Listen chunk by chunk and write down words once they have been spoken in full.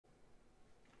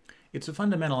It's a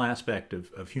fundamental aspect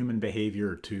of human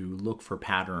behavior to look for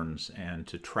patterns and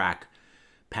to track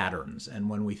patterns. And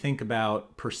when we think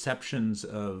about perceptions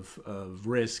of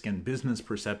risk and business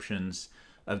perceptions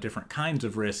of different kinds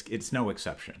of risk, it's no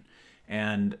exception.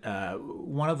 And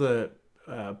one of the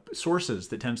sources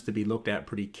that tends to be looked at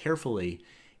pretty carefully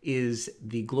is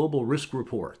the Global Risk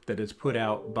Report that is put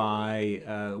out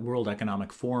by World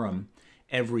Economic Forum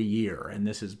every year. And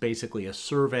this is basically a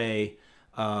survey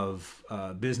of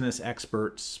business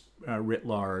experts writ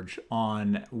large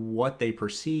on what they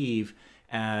perceive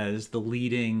as the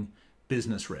leading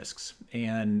business risks.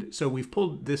 And so we've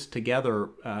pulled this together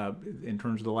in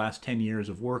terms of the last 10 years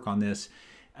of work on this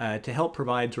to help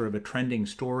provide sort of a trending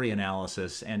story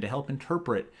analysis and to help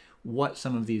interpret what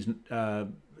some of these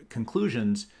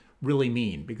conclusions really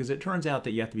mean, because it turns out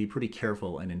that you have to be pretty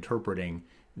careful in interpreting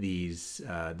these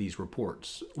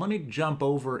reports. Let me jump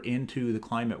over into the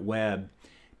climate web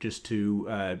just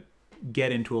to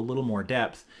get into a little more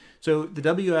depth. So the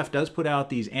WF does put out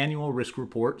these annual risk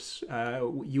reports.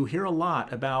 You hear a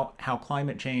lot about how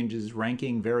climate change is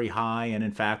ranking very high and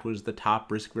in fact was the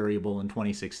top risk variable in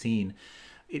 2016.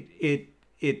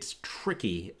 It's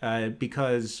tricky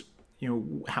because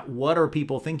what are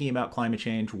people thinking about climate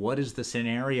change? What is the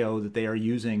scenario that they are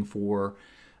using for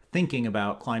thinking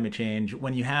about climate change?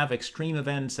 When you have extreme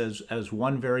events as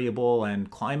one variable and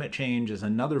climate change as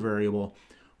another variable,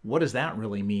 what does that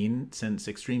really mean, since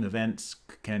extreme events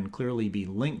can clearly be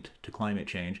linked to climate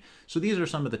change? So these are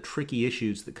some of the tricky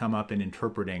issues that come up in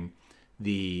interpreting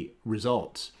the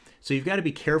results. So you've got to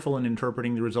be careful in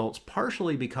interpreting the results,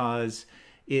 partially because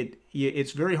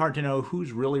it's very hard to know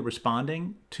who's really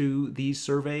responding to these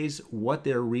surveys, what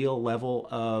their real level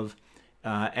of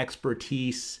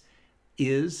expertise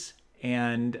is.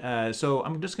 And so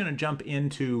I'm just going to jump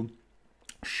into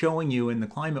showing you in the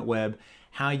climate web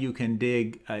how you can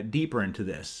dig deeper into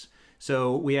this.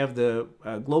 So we have the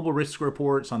global risk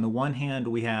reports. On the one hand,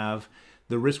 we have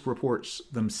the risk reports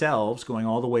themselves going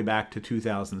all the way back to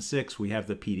 2006. We have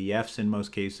the PDFs in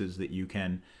most cases that you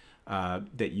can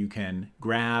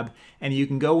grab, and you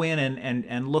can go in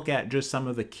and look at just some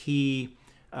of the key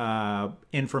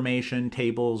information,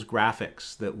 tables,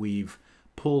 graphics that we've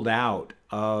pulled out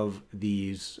of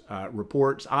these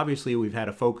reports. Obviously, we've had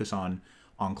a focus on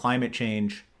climate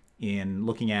change in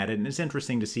looking at it, and it's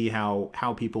interesting to see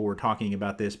how people were talking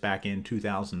about this back in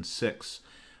 2006,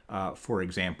 for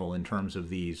example, in terms of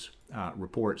these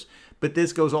reports. But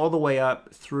this goes all the way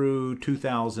up through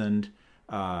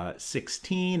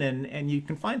 2016, and you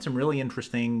can find some really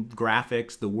interesting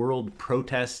graphics. The world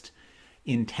protest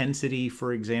intensity,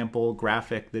 for example,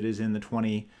 graphic that is in the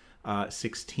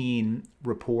 2016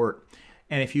 report.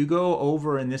 And if you go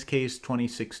over, in this case,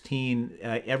 2016,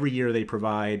 every year they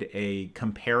provide a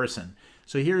comparison.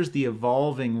 So here's the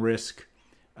evolving risk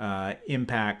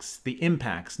impacts,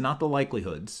 not the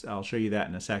likelihoods. I'll show you that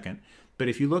in a second. But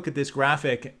if you look at this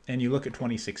graphic and you look at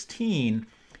 2016,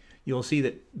 you'll see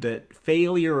that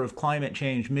failure of climate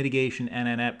change mitigation and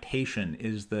adaptation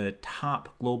is the top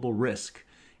global risk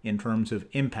in terms of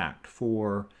impact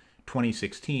for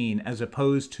 2016, as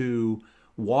opposed to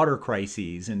water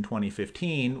crises in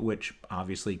 2015, which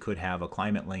obviously could have a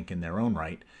climate link in their own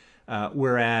right,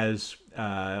 whereas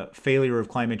failure of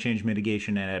climate change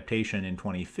mitigation and adaptation in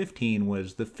 2015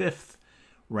 was the 5th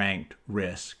ranked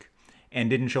risk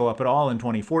and didn't show up at all in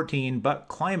 2014, but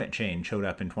climate change showed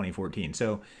up in 2014.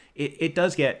 So it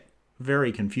does get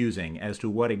very confusing as to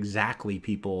what exactly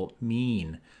people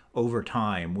mean over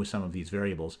time with some of these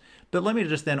variables. But let me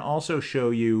just then also show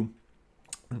you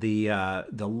the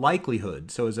likelihood.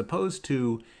 So as opposed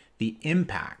to the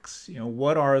impacts,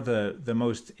 what are the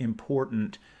most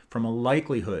important from a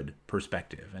likelihood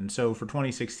perspective? And so for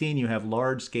 2016, you have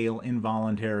large-scale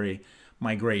involuntary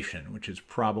migration, which is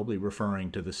probably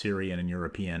referring to the Syrian and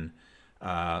European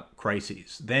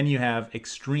crises. Then you have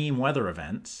extreme weather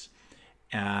events.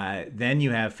 Then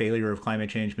you have failure of climate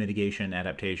change mitigation,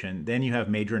 adaptation. Then you have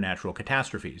major natural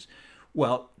catastrophes.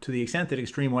 Well, to the extent that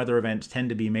extreme weather events tend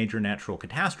to be major natural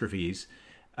catastrophes,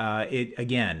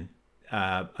 again,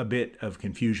 a bit of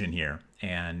confusion here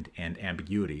and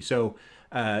ambiguity. So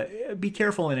be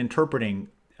careful in interpreting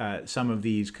some of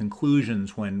these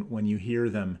conclusions when you hear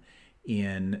them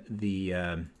in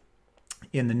the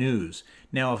news.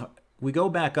 Now, if we go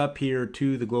back up here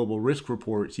to the global risk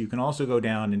reports, you can also go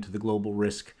down into the global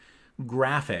risk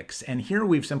graphics. And here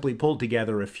we've simply pulled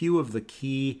together a few of the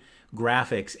key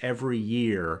graphics every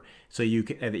year, so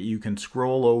that you can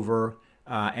scroll over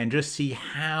and just see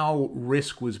how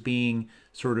risk was being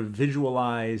sort of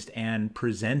visualized and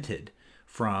presented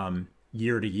from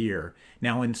year to year.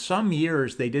 Now, in some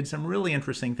years, they did some really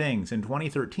interesting things. In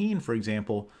 2013, for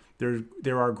example,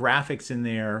 there are graphics in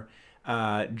there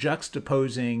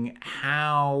juxtaposing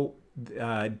how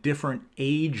different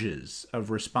ages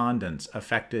of respondents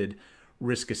affected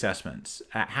risk assessments,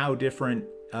 how different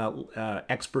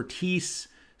expertise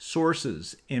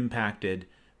sources impacted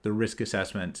the risk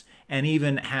assessments, and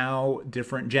even how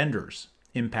different genders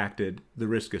impacted the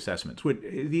risk assessments.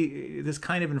 This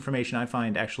kind of information I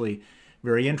find actually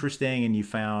very interesting, and you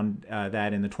found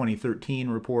that in the 2013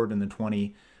 report and the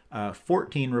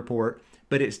 2014 report,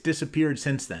 but it's disappeared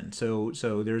since then. So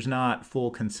there's not full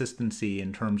consistency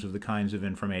in terms of the kinds of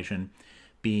information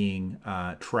being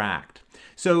tracked.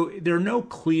 So there are no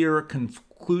clear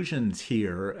conclusions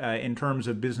here in terms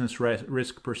of business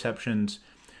risk perceptions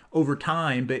over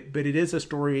time, but it is a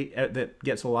story that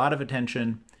gets a lot of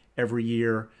attention every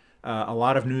year, a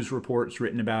lot of news reports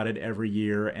written about it every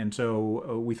year, and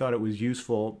so we thought it was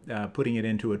useful putting it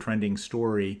into a trending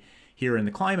story here in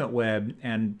the Climate Web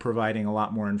and providing a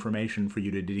lot more information for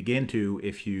you to dig into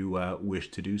if you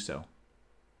wish to do so.